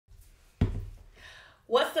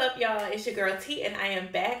What's up, y'all? It's your girl T, and I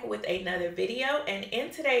am back with another video. And in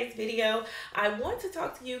today's video, I want to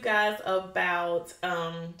talk to you guys about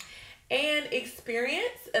an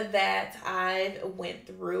experience that I went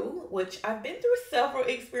through, which I've been through several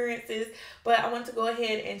experiences, but I want to go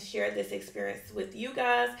ahead and share this experience with you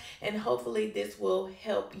guys, and hopefully this will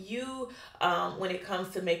help you when it comes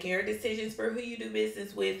to making your decisions for who you do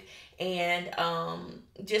business with, and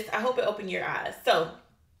just I hope it opened your eyes. So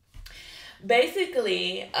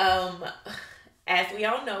basically, as we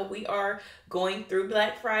all know, we are going through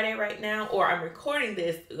Black Friday right now, or I'm recording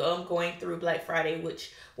this going through Black Friday,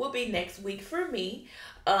 which will be next week for me.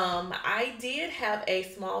 I did have a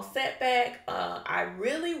small setback. I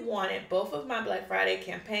really wanted both of my Black Friday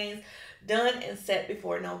campaigns done and set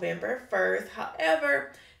before November 1st.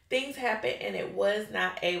 However, things happened and it was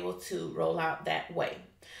not able to roll out that way.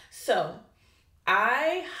 So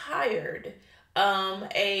I hired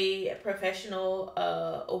a professional,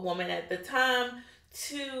 a woman at the time,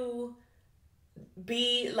 to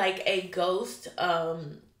be like a ghost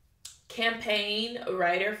campaign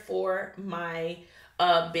writer for my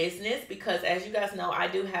business, because as you guys know, I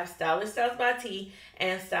do have Stylish Styles by T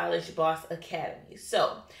and Stylish Boss Academy.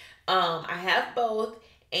 So I have both,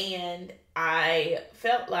 and I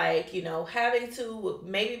felt like, having to would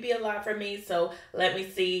maybe be a lot for me. So let me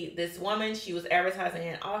see this woman. She was advertising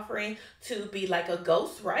and offering to be like a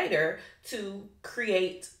ghost writer to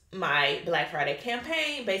create my Black Friday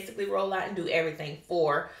campaign, basically roll out and do everything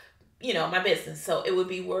for, my business. So it would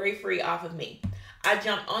be worry free off of me. I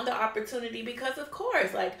jumped on the opportunity because, of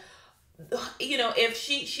course, like, if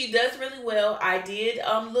she does really well. I did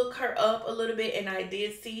look her up a little bit, and I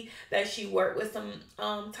did see that she worked with some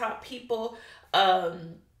top people.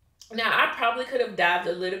 Now I probably could have dived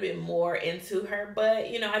a little bit more into her, but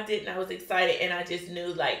I didn't. I was excited, and I just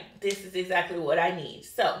knew, like, this is exactly what I need.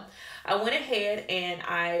 So I went ahead and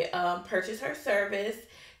I purchased her service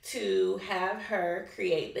to have her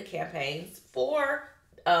create the campaigns for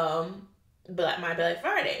my Black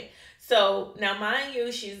Friday. So now, mind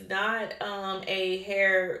you, she's not a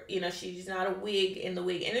hair, she's not a wig in the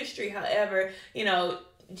wig industry. However,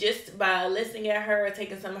 just by listening at her,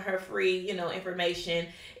 taking some of her free, information,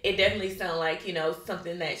 it definitely sounded like,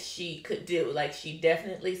 something that she could do. Like, she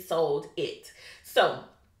definitely sold it. So,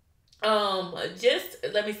 just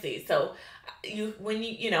let me see. So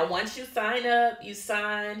once you sign up,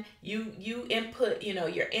 you input,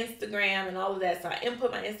 your Instagram and all of that. So I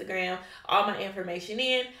input my Instagram, all my information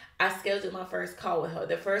in. I scheduled my first call with her.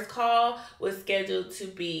 The first call was scheduled to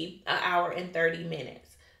be an hour and 30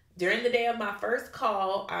 minutes. During the day of my first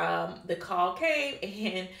call, the call came,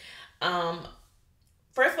 and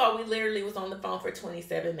first of all, we literally was on the phone for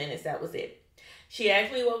 27 minutes. That was it. She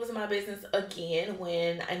asked me what was my business again,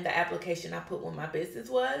 when in the application I put what my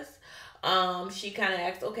business was. She kind of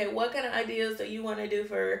asked, okay, what kind of ideas do you want to do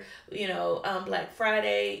for, Black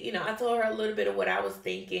Friday? I told her a little bit of what I was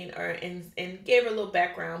thinking, and gave her a little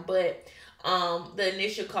background. But the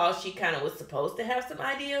initial call, she kind of was supposed to have some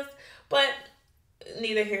ideas, but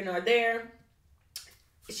neither here nor there.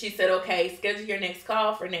 She said, okay, schedule your next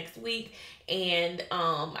call for next week, and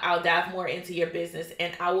I'll dive more into your business,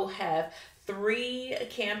 and I will have 3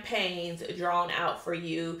 campaigns drawn out for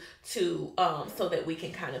you to so that we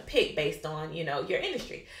can kind of pick based on your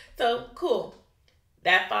industry. So cool.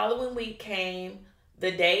 That following week came.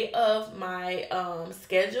 The day of my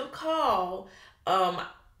scheduled call,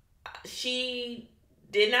 she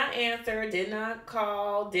did not answer, did not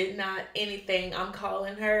call, did not anything. I'm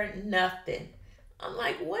calling her, nothing. I'm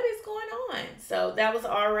like, what is going on? So that was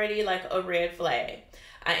already like a red flag.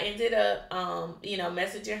 I ended up,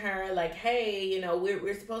 messaging her like, hey,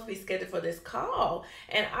 we're supposed to be scheduled for this call.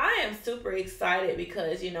 And I am super excited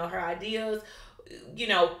because, her ideas,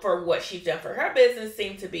 for what she's done for her business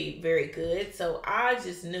seemed to be very good. So I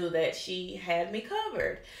just knew that she had me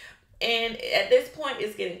covered. And at this point,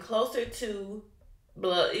 it's getting closer to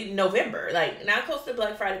November, like not close to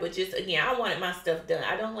Black Friday, but just, again, I wanted my stuff done.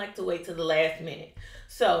 I don't like to wait till the last minute.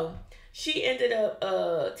 So she ended up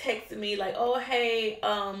texting me like, oh, hey,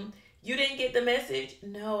 you didn't get the message?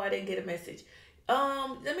 No, I didn't get a message.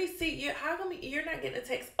 Let me see. How come you're not getting a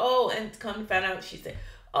text? Oh, and come to find out, she said,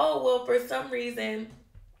 oh, well, for some reason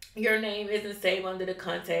your name isn't saved under the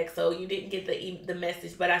contact, so you didn't get the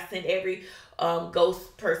message. But I sent every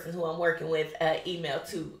ghost person who I'm working with email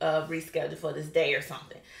to reschedule for this day or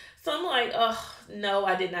something. So I'm like, oh, no,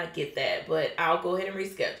 I did not get that, but I'll go ahead and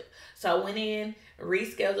reschedule. So I went in,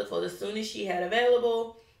 rescheduled for the soonest she had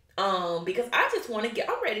available, because I just want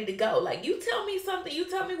to I'm ready to go. Like, you tell me something, you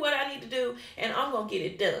tell me what I need to do, and I'm going to get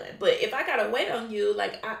it done. But if I got to wait on you,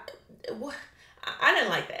 like, I didn't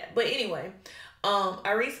like that. But anyway,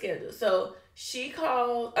 I rescheduled. So she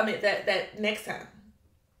called. I mean that next time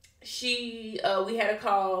we had a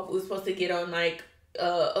call. We were supposed to get on like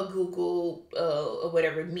a Google or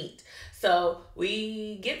whatever meet. So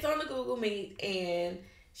we gets on the Google meet and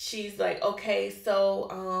she's like, okay,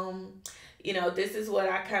 so this is what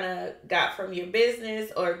I kind of got from your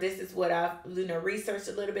business, or this is what I've researched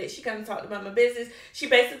a little bit. She kind of talked about my business. She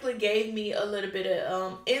basically gave me a little bit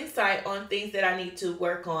of insight on things that I need to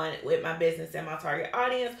work on with my business and my target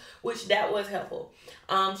audience, which that was helpful.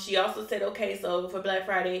 She also said, okay, so for Black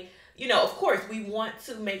Friday, of course, we want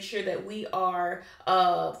to make sure that we are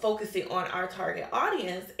focusing on our target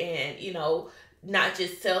audience and, not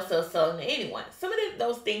just selling to anyone. Some of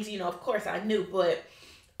those things, of course, I knew, but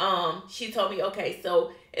she told me, okay,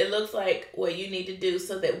 so it looks like what you need to do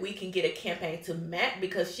so that we can get a campaign to match,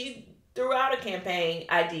 because she threw out a campaign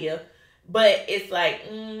idea, but it's like,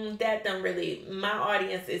 that don't really, my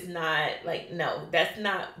audience is not like, no, that's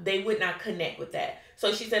not, they would not connect with that.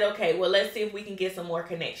 So she said, okay, well, let's see if we can get some more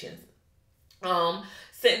connections.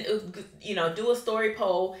 Send, do a story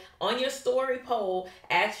poll. On your story poll,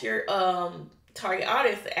 ask your target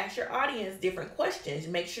audience, ask your audience different questions.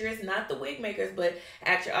 Make sure it's not the wig makers, but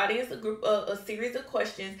ask your audience a series of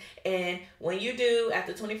questions. And when you do,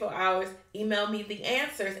 after 24 hours, email me the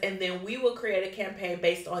answers, and then we will create a campaign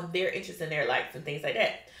based on their interests and their likes and things like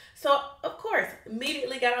that. So, of course,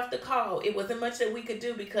 immediately got off the call. It wasn't much that we could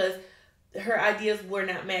do because her ideas were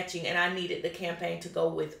not matching, and I needed the campaign to go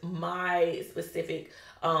with my specific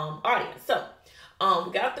audience. So,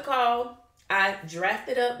 we got off the call. I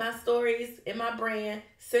drafted up my stories in my brand,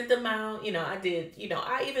 sent them out. I did.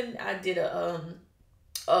 I did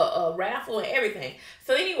a raffle and everything.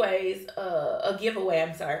 So, anyways, a giveaway.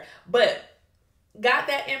 I'm sorry, but got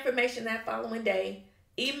that information that following day.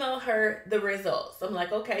 Email her the results. I'm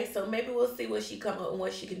like, okay, so maybe we'll see what she come up and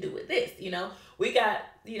what she can do with this. We got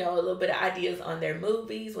a little bit of ideas on their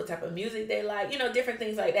movies, what type of music they like, different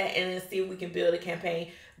things like that, and then see if we can build a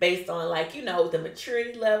campaign based on like the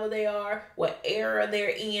maturity level they are, what era they're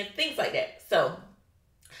in, things like that. So,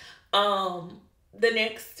 the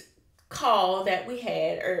next call that we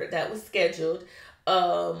had, or that was scheduled,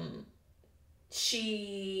 what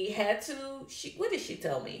did she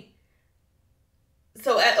tell me?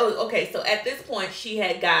 So at this point she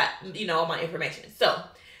had got all my information. So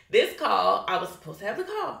this call, I was supposed to have the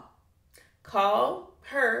call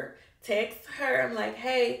her, text her. I'm like,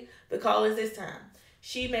 hey, the call is this time.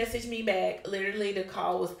 She messaged me back. Literally, the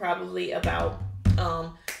call was probably about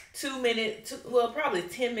 2 minutes, probably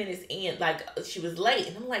 10 minutes in. Like, she was late,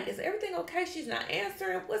 and I'm like, is everything okay? She's not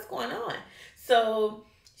answering. What's going on? So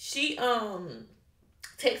she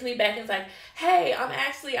texts me back and is like, hey,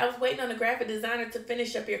 I was waiting on the graphic designer to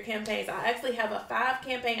finish up your campaigns. I actually have 5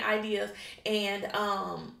 campaign ideas, and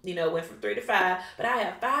went from 3 to 5, but I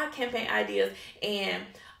have 5 campaign ideas, and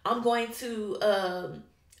I'm going to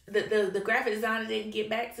the graphic designer didn't get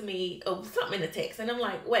back to me, or something in the text. And I'm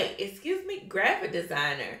like, wait, excuse me, graphic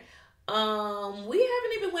designer, we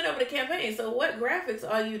haven't even went over the campaign, so what graphics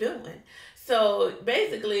are you doing? So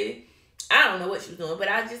basically, I don't know what she was doing, but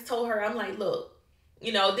I just told her, I'm like, look,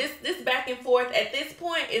 this back and forth at this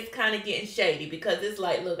point is kind of getting shady, because it's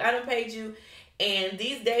like, look, I done paid you, and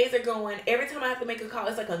these days are going, every time I have to make a call,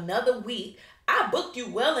 it's like another week. I booked you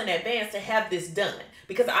well in advance to have this done,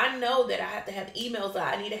 because I know that I have to have emails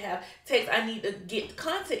out, I need to have text, I need to get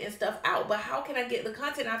content and stuff out. But how can I get the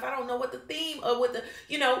content out if I don't know what the theme or what the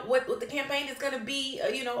what the campaign is going to be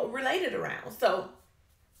related around? So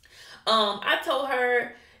I told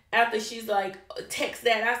her, after she's like, text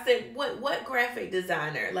that, I said, what graphic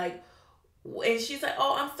designer? Like, and she's like,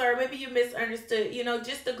 oh, I'm sorry, maybe you misunderstood.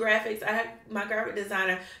 Just the graphics. I have my graphic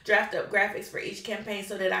designer draft up graphics for each campaign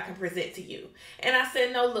so that I can present to you. And I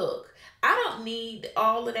said, no, look, I don't need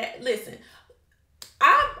all of that. Listen,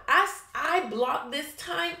 I blocked this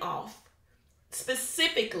time off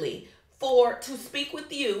specifically to speak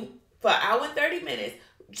with you for an hour and 30 minutes,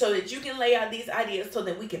 so that you can lay out these ideas, so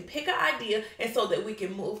that we can pick an idea, and so that we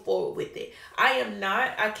can move forward with it. I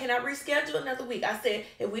cannot reschedule another week. I said,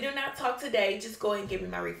 if we do not talk today, just go ahead and give me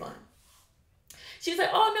my refund. She's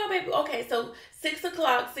like, oh, no, baby. Okay, so 6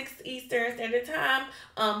 o'clock, 6 Eastern Standard Time,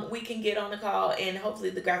 we can get on the call, and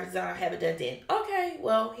hopefully the graphic designer have it done then. Okay,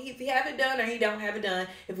 well, if he have it done or he don't have it done,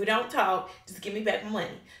 if we don't talk, just give me back my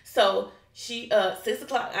money. So she 6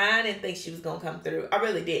 o'clock, I didn't think she was gonna come through. I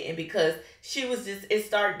really didn't, because she was it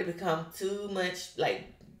started to become too much,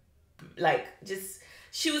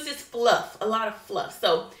 she was just fluff, a lot of fluff.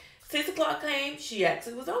 So 6 o'clock came, she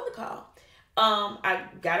actually was on the call. I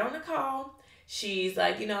got on the call. she's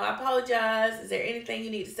like, I apologize. Is there anything you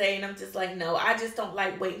need to say? And I'm just like, no, I just don't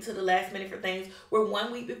like waiting till the last minute for things. We're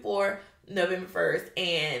 1 week before November 1st,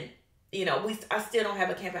 and I still don't have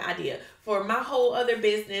a campaign idea for my whole other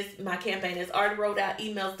business. My campaign is already rolled out,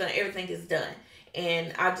 emails done, everything is done,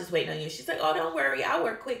 and I'm just waiting on you. She's like, oh, don't worry, I'll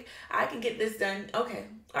work quick. I can get this done. Okay,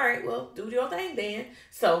 all right, well, do your thing then.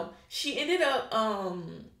 So she ended up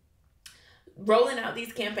rolling out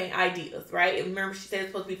these campaign ideas, right? And remember, she said it's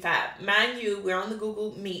supposed to be 5. Mind you, we're on the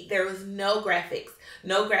Google Meet. There was no graphics.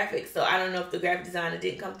 No graphics. So I don't know if the graphic designer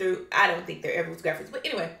didn't come through. I don't think there ever was graphics. But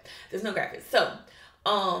anyway, there's no graphics. So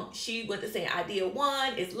she went to say idea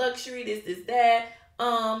 1 is luxury, this, that.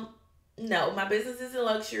 No, my business isn't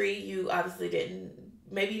luxury. You obviously didn't.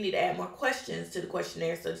 Maybe you need to add more questions to the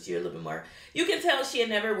questionnaire so that you're a little bit more. You can tell she had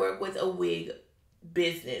never worked with a wig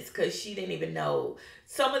business because she didn't even know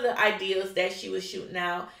some of the ideas that she was shooting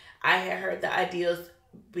out. I had heard the ideas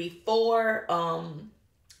before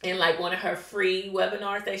in like one of her free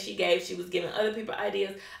webinars that she gave. She was giving other people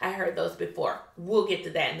ideas. I heard those before. We'll get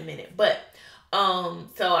to that in a minute. But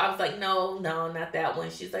so I was like, no, not that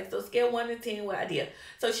one. She's like, so scale 1 to 10, what idea?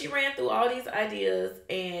 So she ran through all these ideas,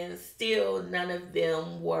 and still none of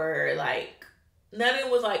them were like, none of it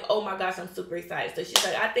was like, oh my gosh, I'm super excited. So she's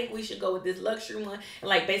like, I think we should go with this luxury one, and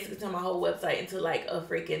like basically turn my whole website into like a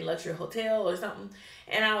freaking luxury hotel or something.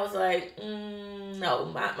 And I was like, no,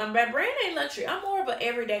 my brand ain't luxury. I'm more of an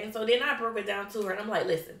everyday. And so then I broke it down to her, and I'm like,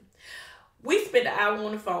 listen, we spent an hour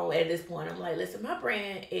on the phone at this point. I'm like, listen, my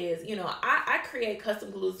brand is, I create custom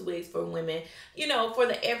glues wigs for women, for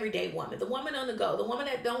the everyday woman, the woman on the go, the woman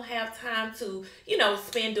that don't have time to,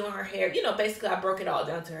 spend doing her hair. Basically I broke it all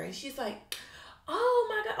down to her, and she's like, oh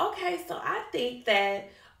my God. Okay. So I think that,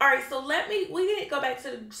 all right, so we didn't go back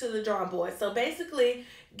to the drawing board. So basically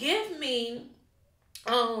give me,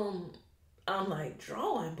 I'm like,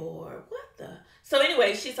 drawing board, what the? So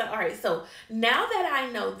anyway, she's like, all right, so now that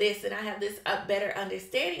I know this and I have this better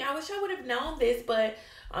understanding, I wish I would have known this, but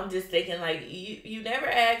I'm just thinking like, you never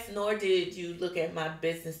asked, nor did you look at my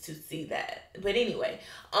business to see that. But anyway,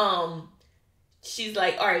 she's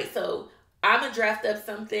like, all right, so I'm going to draft up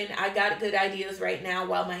something. I got good ideas right now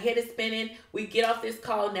while my head is spinning. We get off this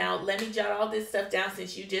call now. Let me jot all this stuff down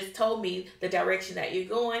since you just told me the direction that you're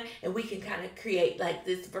going, and we can kind of create like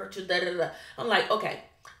this virtual da-da-da. I'm like, okay,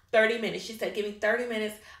 30 minutes. She said, give me 30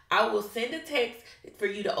 minutes. I will send a text for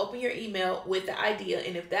you to open your email with the idea.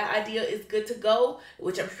 And if that idea is good to go,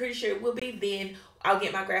 which I'm pretty sure it will be, then I'll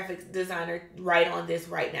get my graphics designer right on this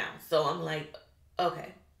right now. So I'm like,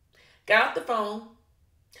 okay. Got off the phone.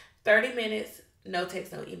 30 minutes, no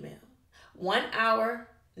text, no email. 1 hour,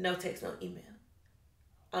 no text, no email.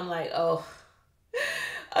 I'm like, oh,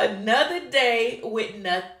 another day with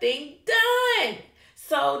nothing done.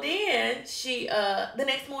 So then she, the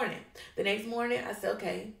next morning, I said,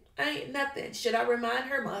 okay, I ain't nothing. Should I remind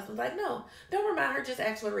her? My husband's like, no, don't remind her. Just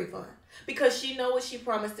ask for a refund because she know what she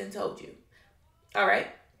promised and told you. All right.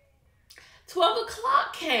 12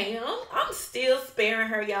 o'clock came. I'm still sparing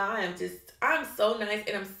her, y'all. I'm so nice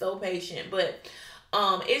and I'm so patient, but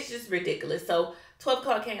it's just ridiculous. So 12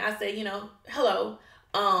 o'clock came. I said, hello.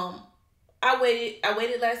 I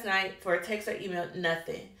waited last night for a text or email,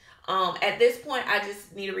 nothing. At this point, I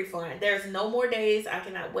just need a refund. There's no more days. I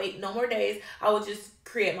cannot wait no more days. I will just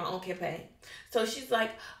create my own campaign. So she's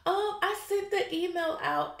like, I sent the email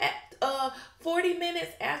out at 40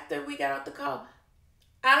 minutes after we got off the call.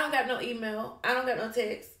 I don't got no email. I don't got no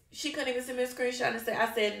text. She couldn't even send me a screenshot and say,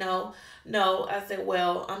 I said, no. I said,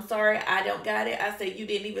 well, I'm sorry. I don't got it. I said, you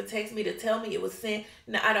didn't even text me to tell me it was sent.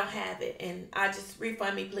 No, I don't have it. And I just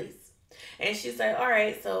refund me, please. And she's like, all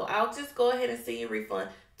right, so I'll just go ahead and send you a refund.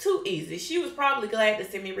 Too easy. She was probably glad to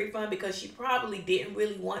send me a refund because she probably didn't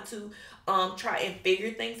really want to try and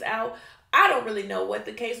figure things out. I don't really know what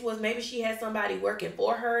the case was. Maybe she had somebody working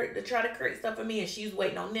for her to try to create stuff for me and she's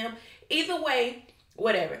waiting on them. Either way,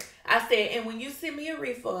 whatever. I said, and when you send me a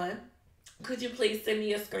refund, could you please send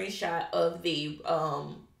me a screenshot of the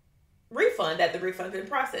refund, that the refund been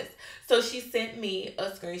processed? So she sent me a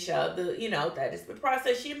screenshot of the, that it's been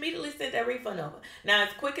processed. She immediately sent that refund over. Now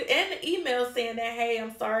it's quick, and the email saying that, hey,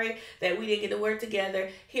 I'm sorry that we didn't get to work together.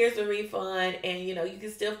 Here's the refund, and you can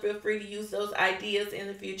still feel free to use those ideas in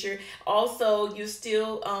the future. Also, you're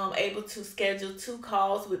still able to schedule 2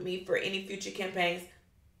 calls with me for any future campaigns.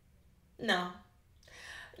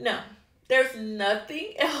 No, there's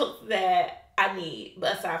nothing else that I need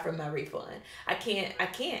aside from my refund. I can't.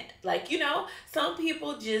 Like, some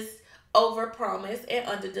people just overpromise and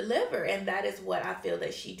underdeliver, and that is what I feel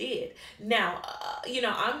that she did. Now,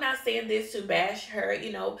 I'm not saying this to bash her.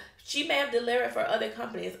 She may have delivered for other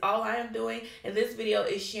companies. All I am doing in this video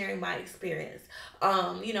is sharing my experience.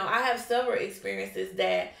 I have several experiences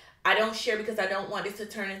that I don't share because I don't want this to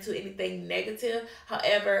turn into anything negative.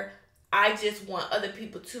 However, I just want other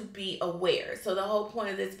people to be aware. So the whole point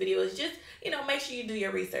of this video is just, make sure you do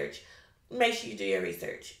your research. Make sure you do your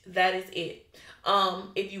research. That is it.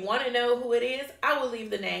 If you want to know who it is, I will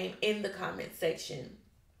leave the name in the comment section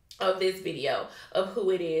of this video of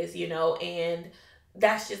who it is, and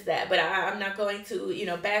that's just that. But I'm not going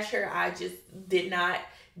to, bash her. I just did not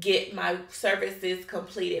get my services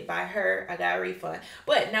completed by her. I got a refund.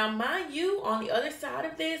 But now, mind you, on the other side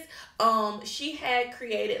of this, she had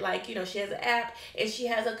created, she has an app and she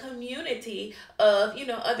has a community of,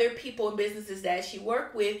 other people and businesses that she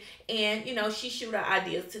worked with, and, she shoot out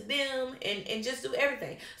ideas to them and just do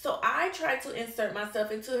everything. So I tried to insert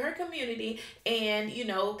myself into her community and,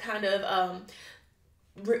 kind of,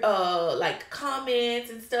 like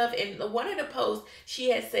comments and stuff. And one of the posts, she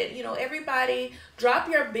had said, everybody drop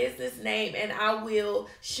your business name and I will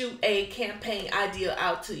shoot a campaign idea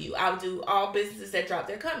out to you. I'll do all businesses that drop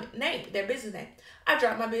their their business name. I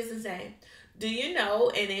dropped my business name. Do you know?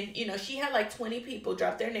 And then, she had like 20 people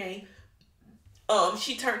drop their name.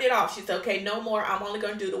 She turned it off. She said, okay, no more. I'm only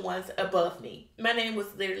going to do the ones above me. My name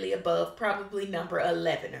was literally above, probably number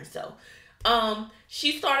 11 or so.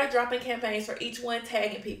 She started dropping campaigns for each one,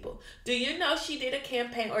 tagging people. Do you know she did a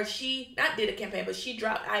campaign, or she not did a campaign, but she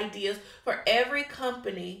dropped ideas for every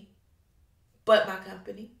company but my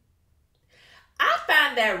company? I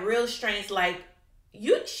find that real strange.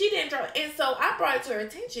 She didn't drop, and so I brought it to her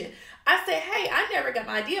attention. I said, hey, I never got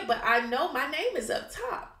my idea, but I know my name is up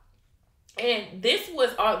top. And this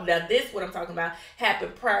was all, now this, what I'm talking about,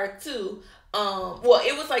 happened prior to,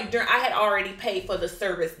 it was like during, I had already paid for the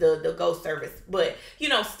service, the Go service, but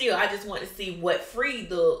still, I just wanted to see what free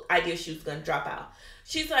the idea she was going to drop out.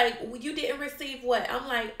 She's like, well, you didn't receive what? I'm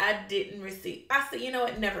like, I didn't receive. I said, you know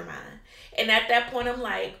what? Never mind. And at that point, I'm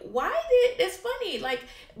like, it's funny.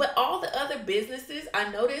 But all the other businesses, I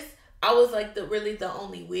noticed I was like really the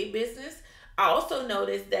only wig business. I also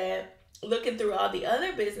noticed that looking through all the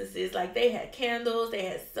other businesses, like they had candles, they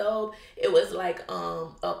had soap, it was like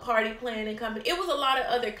a party planning company. It was a lot of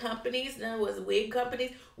other companies. There was wig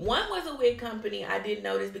companies. One was a wig company I didn't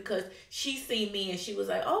notice because she seen me and she was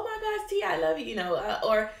like, oh my gosh, T, I love you,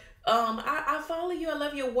 I follow you, I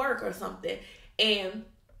love your work or something. And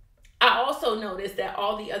I also noticed that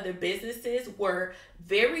all the other businesses were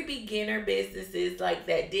very beginner businesses, that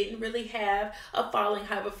didn't really have a following.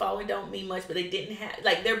 However, following don't mean much, but they didn't have,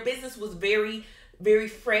 their business was very, very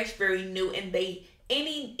fresh, very new, and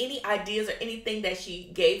any ideas or anything that she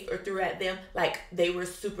gave or threw at them, they were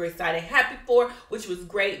super excited, happy for, which was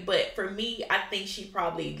great. But for me, I think she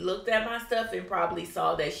probably looked at my stuff and probably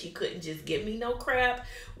saw that she couldn't just give me no crap,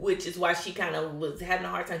 which is why she kind of was having a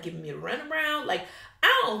hard time giving me a runaround.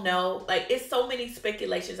 I don't know. It's so many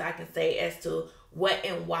speculations I can say as to what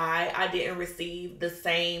and why I didn't receive the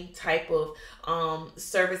same type of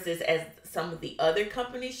services as some of the other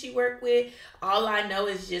companies she worked with. All I know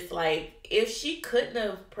is just if she couldn't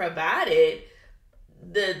have provided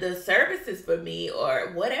the services for me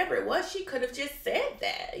or whatever it was, she could have just said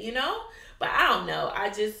that, But I don't know.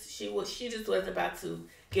 She just was about to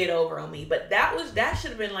get over on me. But that should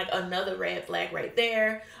have been another red flag right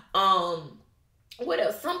there. What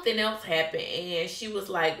else? Something else happened, and she was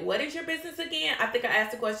like, what is your business again? I think I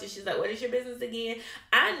asked the question. She's like, what is your business again?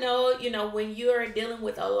 I know, when you're dealing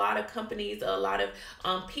with a lot of companies, a lot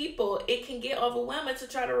of people, it can get overwhelming to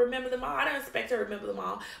try to remember them all. I don't expect her to remember them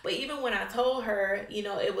all. But even when I told her,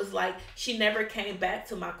 it was she never came back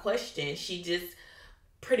to my question. She just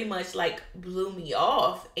pretty much blew me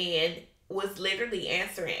off and was literally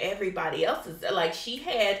answering everybody else's. She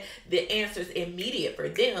had the answers immediate for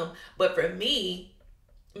them, but for me,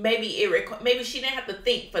 maybe she didn't have to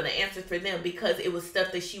think for the answers for them because it was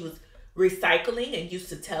stuff that she was recycling and used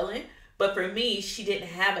to telling. But for me, she didn't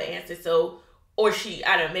have an answer. So, or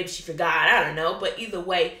I don't know, maybe she forgot. I don't know. But either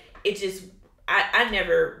way, it just, I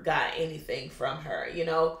never got anything from her,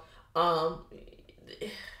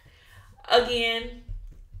 Again,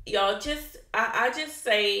 y'all, I just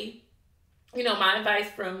say, my advice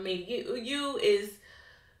from me, you is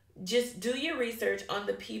just do your research on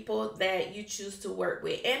the people that you choose to work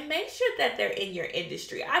with and make sure that they're in your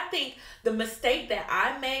industry. I think the mistake that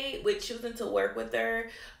I made with choosing to work with her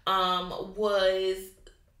was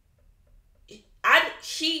I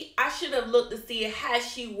should have looked to see has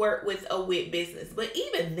she worked with a wig business. But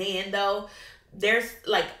even then though, there's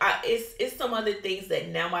like it's some other things that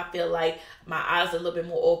now I feel like my eyes are a little bit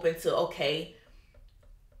more open to. Okay,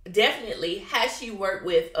 definitely has she worked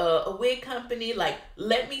with a wig company? Like,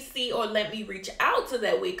 let me see, or let me reach out to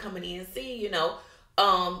that wig company and see,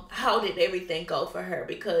 how did everything go for her?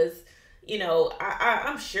 Because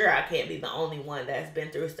I'm sure I can't be the only one that's been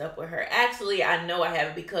through stuff with her. Actually, I know I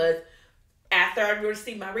haven't, because after I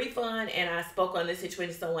received my refund and I spoke on this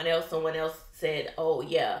situation to someone else said, "Oh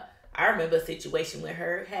yeah, I remember a situation where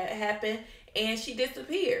her had happened and she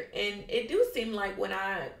disappeared." And it do seem like when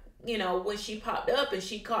she popped up and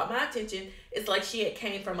she caught my attention, it's like she had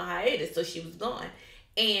came from a hiatus, so she was gone.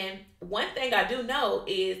 And one thing I do know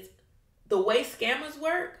is the way scammers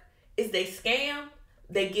work is they scam,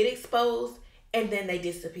 they get exposed, and then they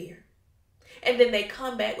disappear. And then they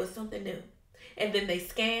come back with something new. And then they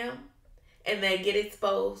scam, and they get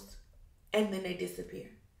exposed, and then they disappear.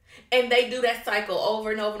 And they do that cycle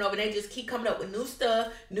over and over and over. And they just keep coming up with new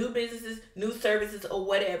stuff, new businesses, new services, or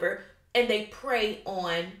whatever. And they prey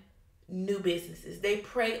on new businesses. They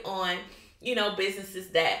prey on, businesses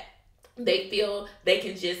that they feel they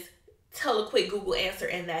can just tell a quick Google answer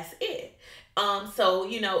and that's it. So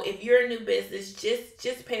if you're a new business,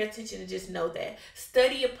 just pay attention and just know that.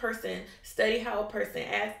 Study a person, study how a person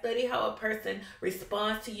acts, study how a person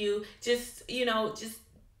responds to you. Just do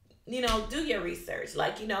your research.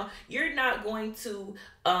 Like, you're not going to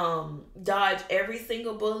dodge every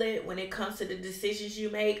single bullet when it comes to the decisions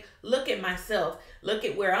you make. Look at myself. Look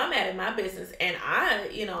at where I'm at in my business, and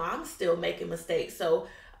I'm still making mistakes. So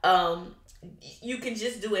you can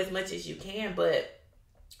just do as much as you can, but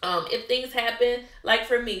if things happen, like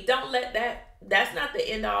for me, don't let that's not the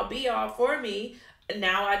end all be all for me.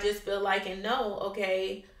 Now I just feel like, and no,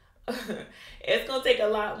 okay, it's gonna take a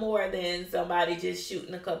lot more than somebody just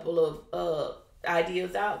shooting a couple of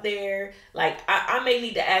ideas out there. Like, I may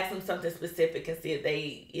need to ask them something specific and see if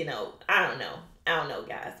they, I don't know,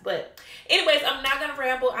 guys. But anyways, I'm not gonna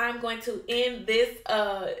ramble. I'm going to end this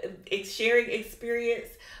sharing experience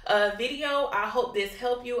video. I hope this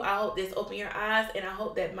helped you. I hope this opened your eyes, and I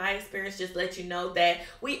hope that my experience just let you know that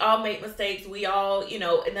we all make mistakes. We all,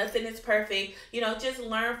 nothing is perfect. Just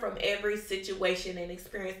learn from every situation and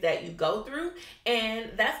experience that you go through,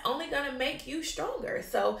 and that's only gonna make you stronger.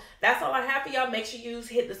 So that's all I have for y'all. Make sure you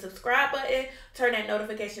hit the subscribe button, turn that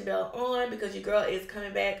notification bell on, because your girl is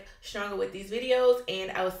coming back stronger with these videos,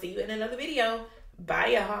 and I will see you in another video. Bye,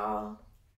 y'all.